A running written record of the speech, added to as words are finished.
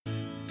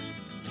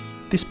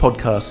This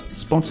podcast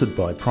sponsored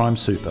by Prime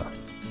Super.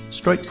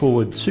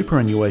 Straightforward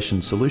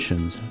superannuation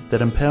solutions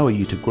that empower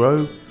you to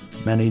grow,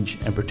 manage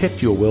and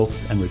protect your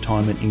wealth and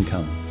retirement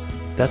income.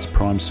 That's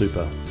Prime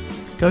Super.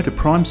 Go to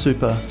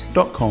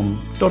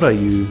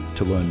primesuper.com.au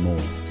to learn more.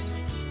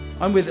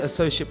 I'm with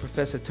Associate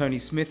Professor Tony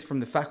Smith from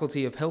the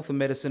Faculty of Health and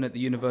Medicine at the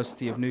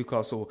University of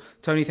Newcastle.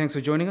 Tony, thanks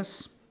for joining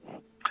us.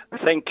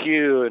 Thank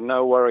you.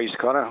 No worries,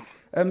 Connor.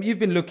 You've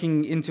been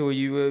looking into,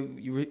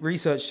 you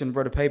researched and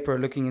wrote a paper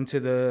looking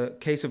into the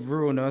case of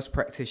rural nurse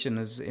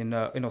practitioners in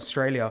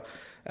Australia.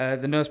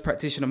 The nurse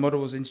practitioner model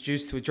was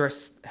introduced to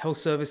address health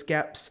service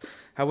gaps.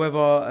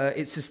 However,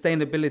 its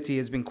sustainability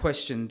has been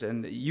questioned,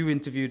 and you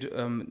interviewed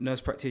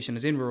nurse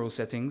practitioners in rural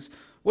settings.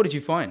 What did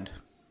you find?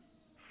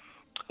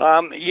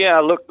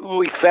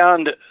 We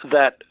found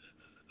that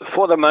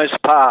for the most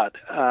part,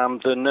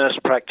 the nurse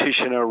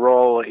practitioner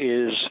role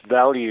is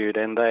valued,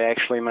 and they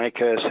actually make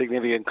a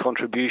significant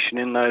contribution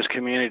in those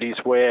communities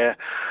where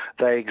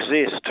they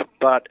exist.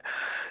 But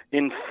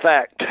in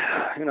fact,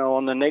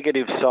 on the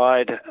negative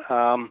side,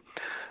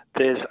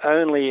 there's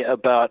only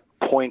about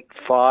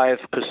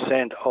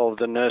 0.5% of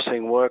the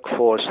nursing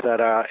workforce that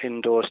are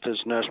endorsed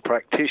as nurse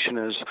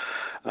practitioners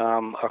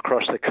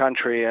across the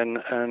country, and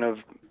a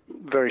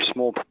very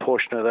small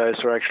proportion of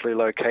those are actually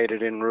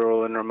located in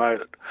rural and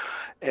remote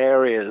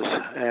areas.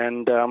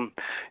 And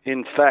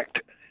in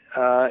fact,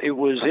 it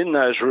was in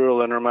those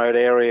rural and remote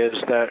areas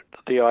that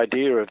the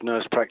idea of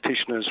nurse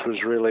practitioners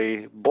was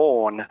really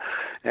born,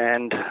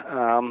 and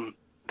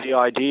the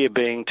idea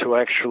being to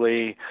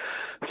actually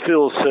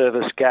fill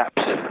service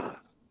gaps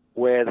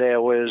where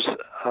there was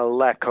a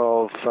lack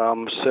of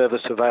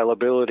service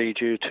availability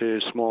due to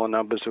smaller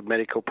numbers of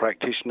medical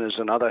practitioners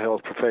and other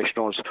health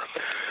professionals.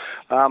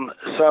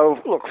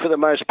 For the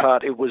most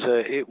part, it was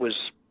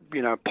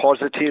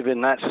positive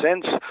in that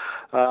sense.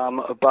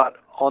 But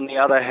on the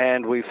other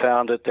hand, we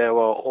found that there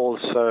were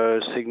also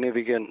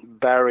significant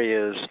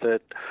barriers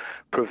that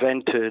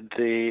prevented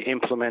the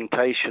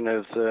implementation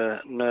of the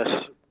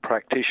nurse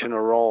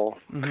practitioner role.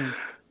 Mm-hmm.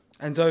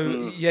 And so,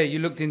 you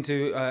looked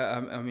into,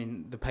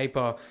 the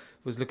paper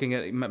was looking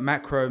at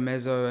macro,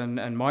 meso,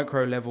 and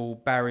micro level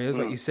barriers,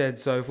 like you said.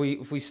 So if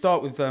we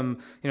start with,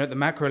 at the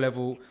macro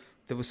level,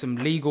 there were some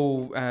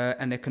legal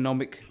and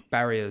economic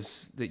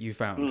barriers that you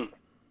found.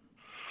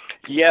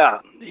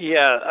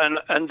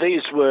 And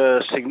these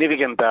were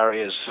significant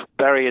barriers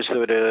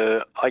that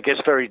are, I guess,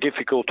 very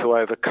difficult to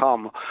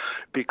overcome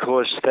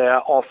because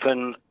they're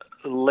often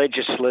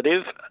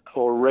legislative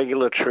or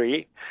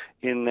regulatory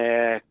in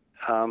their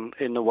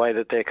in the way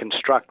that they're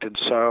constructed.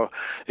 So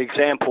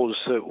examples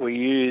that were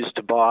used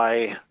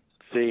by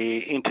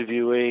the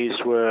interviewees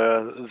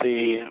were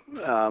the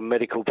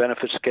medical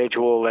benefit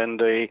schedule and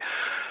the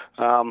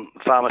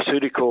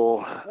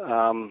pharmaceutical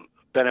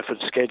benefit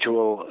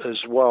schedule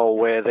as well,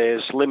 where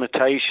there's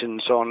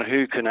limitations on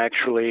who can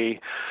actually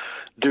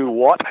do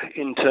what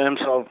in terms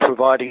of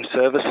providing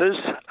services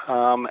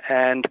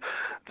and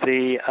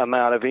the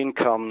amount of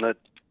income that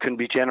can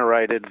be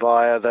generated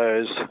via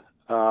those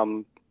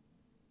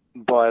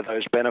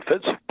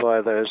benefits,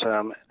 by those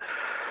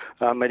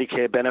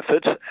Medicare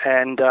benefits,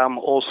 and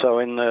also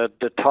in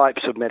the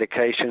types of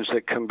medications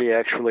that can be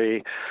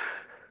actually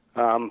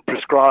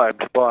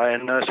prescribed by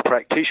nurse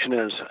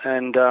practitioners.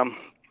 And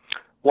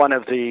one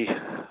of the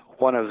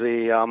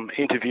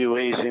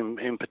interviewees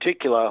in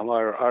particular,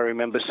 I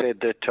remember,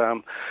 said that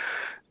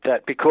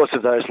because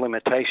of those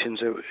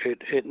limitations,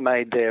 it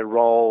made their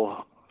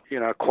role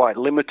quite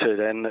limited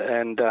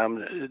and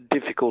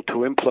difficult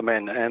to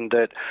implement, and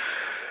that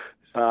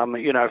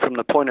from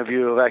the point of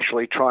view of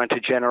actually trying to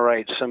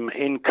generate some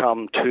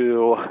income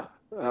to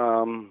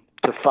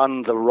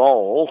fund the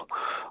role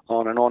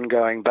on an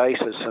ongoing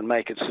basis and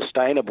make it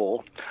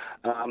sustainable,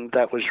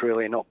 that was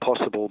really not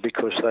possible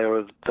because they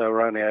were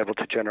only able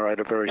to generate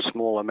a very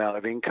small amount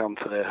of income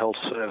for their health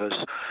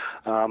service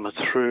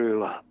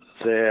through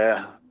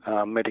their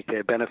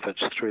Medicare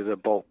benefits, through the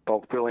bulk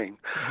billing.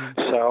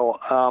 Mm-hmm. So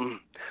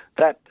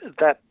that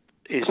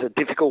is a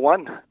difficult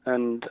one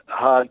and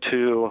hard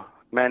to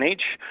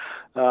manage.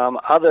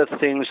 Other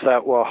things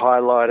that were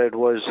highlighted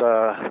was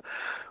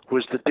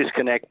the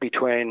disconnect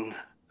between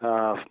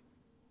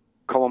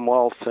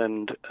Commonwealth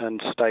and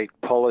state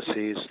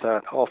policies,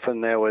 that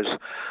often there was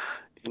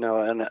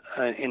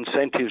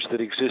incentives that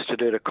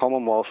existed at a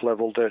Commonwealth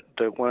level that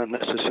weren't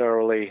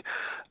necessarily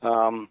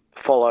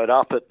followed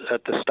up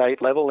at the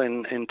state level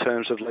in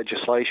terms of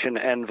legislation,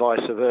 and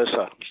vice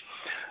versa.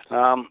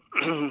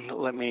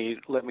 Let me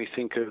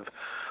think of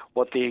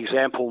what the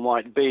example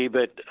might be,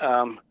 but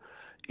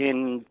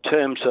in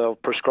terms of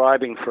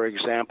prescribing, for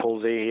example,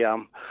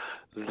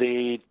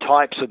 the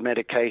types of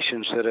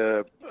medications that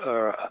are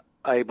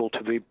able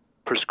to be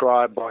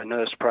prescribed by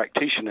nurse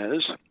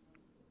practitioners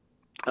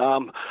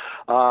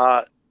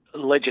are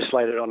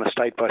legislated on a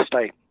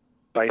state-by-state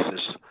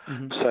basis.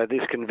 Mm-hmm. So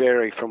this can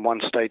vary from one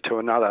state to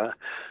another.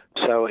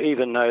 So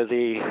even though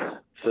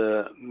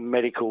the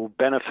medical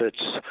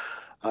benefits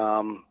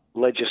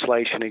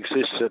legislation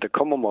exists at a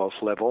Commonwealth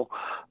level,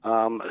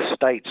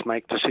 states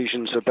make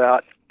decisions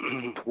about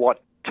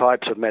what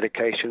types of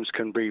medications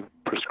can be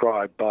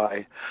prescribed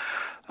by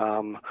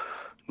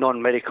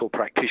non-medical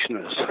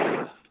practitioners.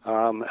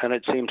 And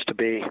it seems to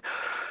be,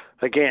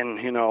 again,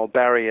 a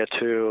barrier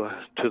to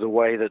the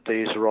way that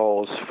these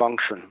roles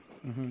function.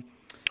 Mm-hmm.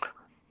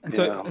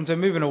 And so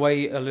moving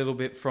away a little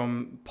bit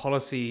from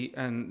policy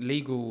and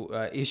legal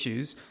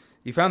issues,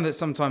 you found that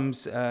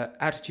sometimes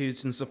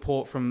attitudes and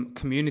support from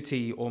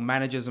community or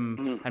managers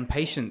and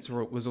patients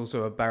was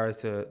also a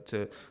barrier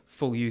to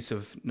full use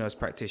of nurse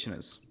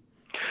practitioners.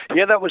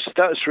 Yeah, that was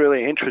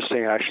really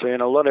interesting, actually,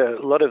 and a lot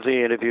of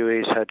the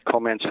interviewees had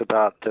comments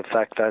about the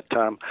fact that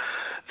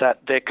that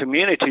their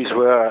communities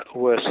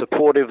were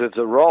supportive of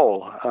the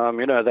role.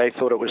 They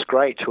thought it was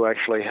great to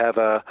actually have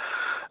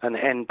an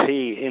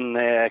NP in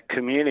their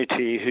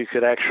community who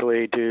could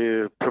actually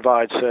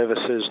provide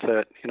services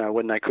that,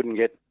 when they couldn't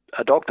get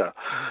a doctor.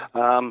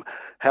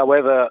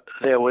 However,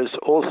 there was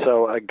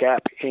also a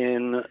gap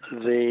in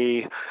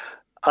the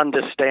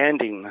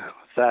understanding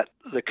that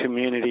the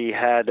community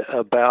had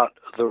about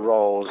the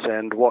roles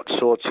and what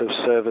sorts of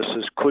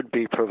services could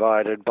be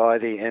provided by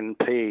the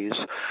NPs.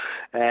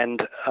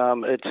 And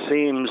it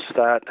seems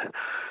that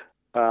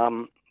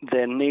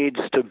there needs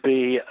to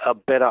be a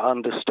better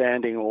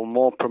understanding or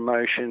more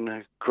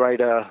promotion,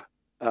 greater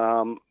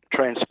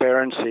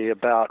transparency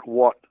about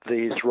what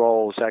these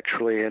roles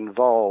actually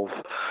involve,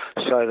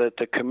 so that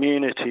the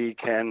community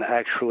can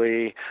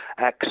actually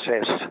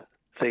access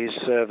these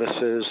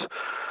services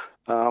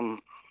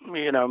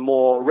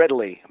more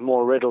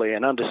readily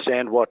and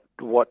understand what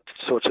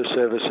sorts of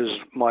services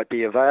might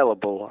be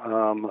available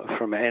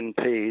from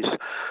NPs.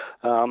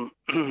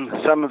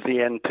 Some of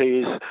the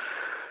NPs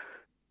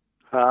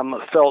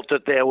felt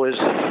that there was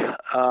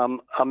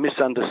a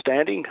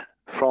misunderstanding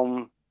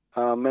from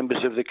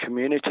members of the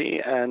community,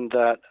 and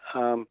that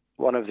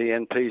one of the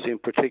NPs in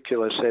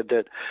particular said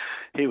that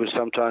he was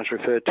sometimes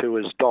referred to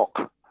as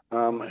Doc,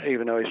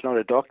 even though he's not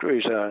a doctor.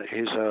 He's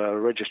a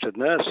registered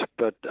nurse,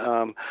 but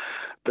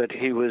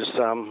he was,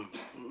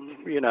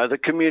 the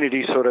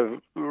community sort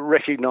of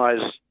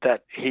recognised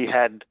that he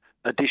had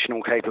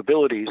additional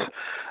capabilities,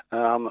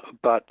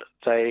 but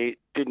they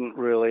didn't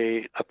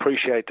really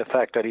appreciate the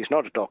fact that he's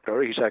not a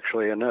doctor. He's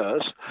actually a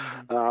nurse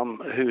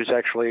who's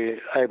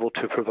actually able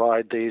to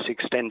provide these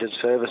extended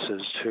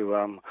services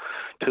to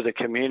the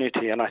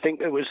community. And I think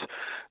it was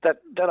that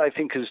I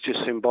think is just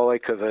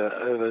symbolic of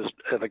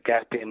a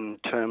gap in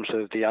terms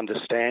of the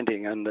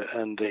understanding and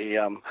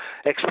the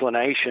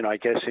explanation, I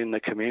guess, in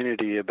the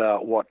community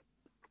about what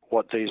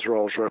these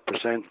roles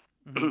represent.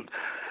 Mm-hmm.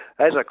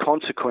 As a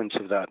consequence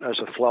of that, as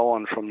a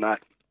flow-on from that,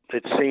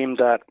 it seemed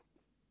that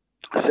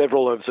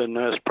several of the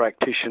nurse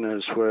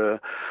practitioners were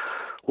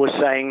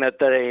saying that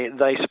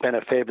they spent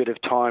a fair bit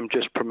of time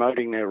just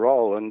promoting their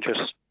role and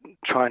just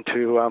trying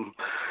to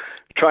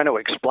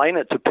explain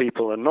it to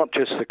people, and not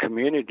just the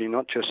community,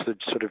 not just the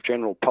sort of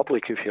general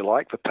public, if you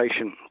like, the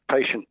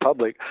patient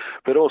public,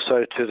 but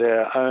also to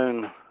their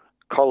own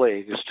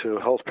colleagues, to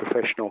health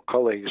professional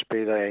colleagues,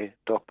 be they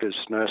doctors,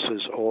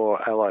 nurses,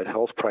 or allied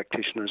health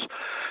practitioners,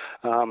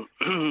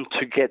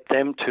 to get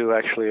them to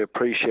actually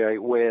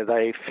appreciate where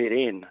they fit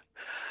in.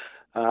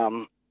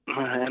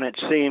 And it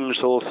seems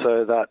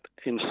also that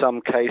in some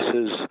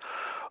cases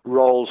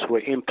roles were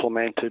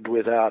implemented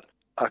without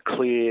a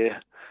clear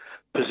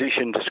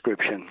position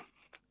description,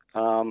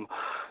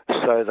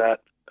 so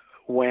that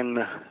when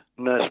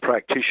nurse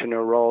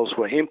practitioner roles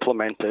were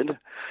implemented,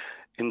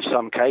 in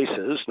some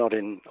cases, not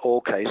in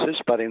all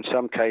cases, but in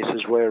some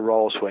cases where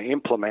roles were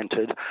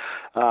implemented,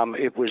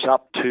 it was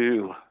up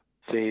to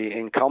the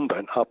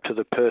incumbent, up to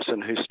the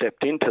person who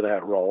stepped into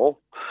that role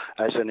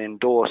as an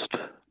endorsed,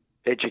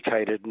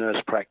 educated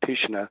nurse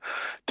practitioner,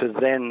 to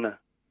then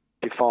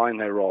define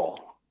their role,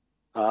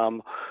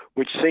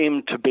 which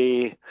seemed to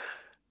be,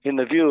 in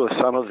the view of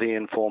some of the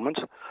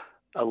informants,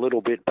 a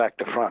little bit back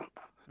to front.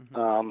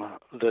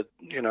 Mm-hmm. That,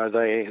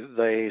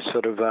 they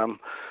sort of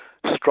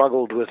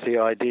struggled with the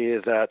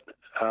idea that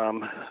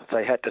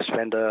they had to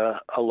spend a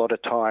lot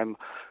of time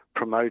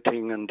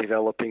promoting and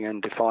developing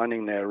and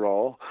defining their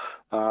role,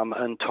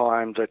 and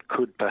time that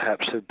could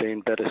perhaps have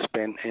been better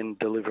spent in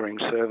delivering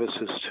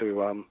services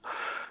to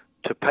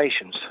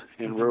patients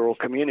in rural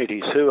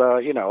communities who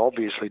are,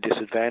 obviously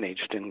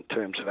disadvantaged in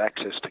terms of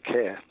access to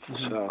care.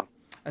 Mm-hmm.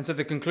 And so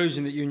the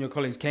conclusion that you and your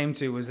colleagues came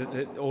to was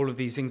that all of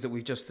these things that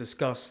we've just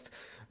discussed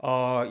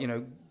are,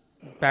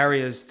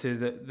 barriers to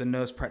the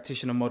nurse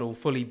practitioner model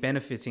fully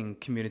benefiting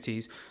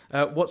communities.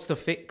 What's the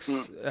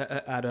fix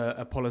at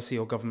a policy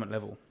or government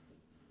level?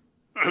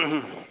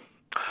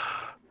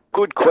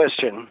 Good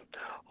question.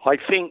 I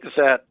think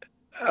that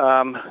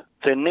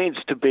there needs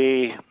to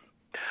be...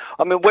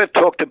 we've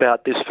talked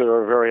about this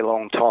for a very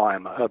long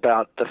time,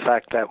 about the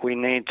fact that we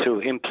need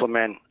to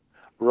implement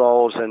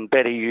roles and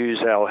better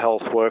use our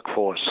health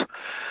workforce.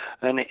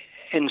 And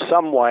in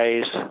some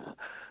ways,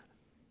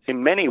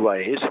 in many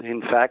ways,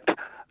 in fact,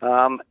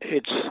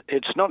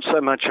 it's not so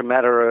much a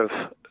matter of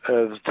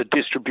the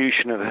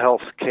distribution of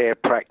healthcare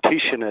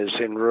practitioners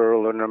in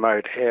rural and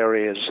remote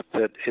areas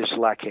that is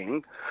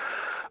lacking,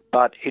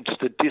 but it's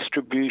the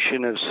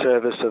distribution of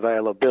service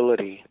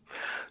availability.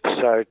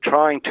 So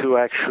trying to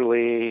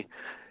actually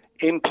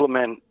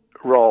implement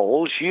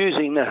roles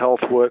using the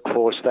health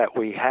workforce that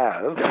we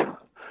have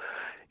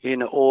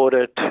in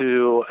order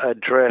to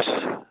address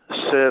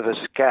service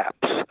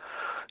gaps.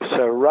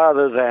 So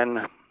rather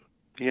than,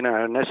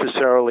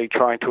 necessarily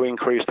trying to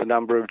increase the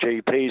number of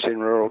GPs in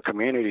rural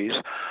communities,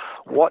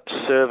 what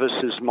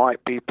services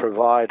might be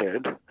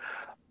provided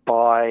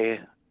by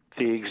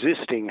the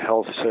existing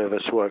health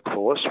service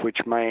workforce, which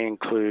may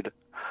include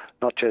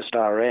not just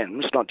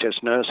RNs, not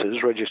just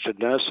nurses, registered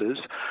nurses,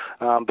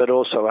 but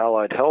also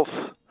allied health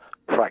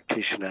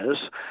practitioners,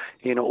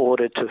 in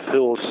order to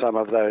fill some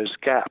of those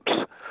gaps.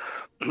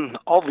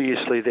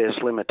 Obviously, there's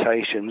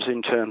limitations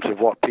in terms of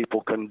what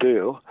people can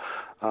do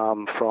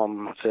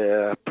from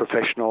their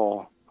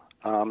professional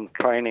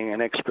training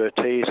and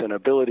expertise and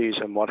abilities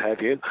and what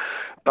have you.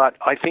 But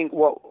I think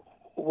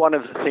one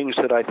of the things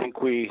that I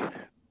think we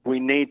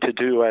need to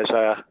do as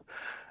a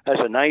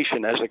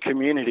nation, as a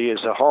community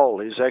as a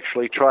whole, is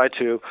actually try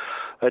to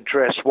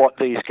address what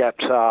these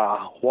gaps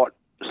are, what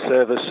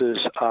services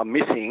are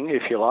missing,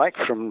 if you like,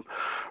 from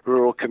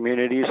rural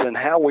communities, and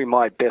how we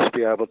might best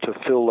be able to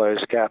fill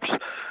those gaps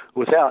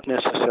without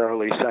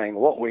necessarily saying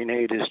what we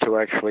need is to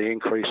actually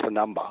increase the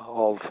number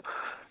of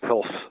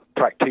health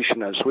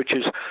practitioners, which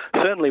is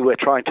certainly we're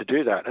trying to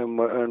do that, and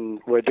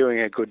we're doing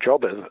a good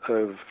job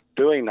of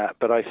doing that.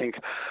 But I think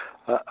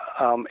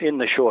in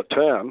the short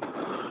term,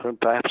 and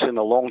perhaps in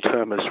the long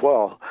term as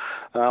well,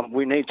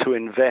 we need to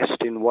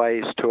invest in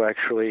ways to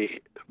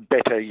actually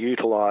better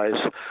utilize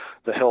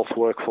the health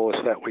workforce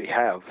that we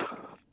have.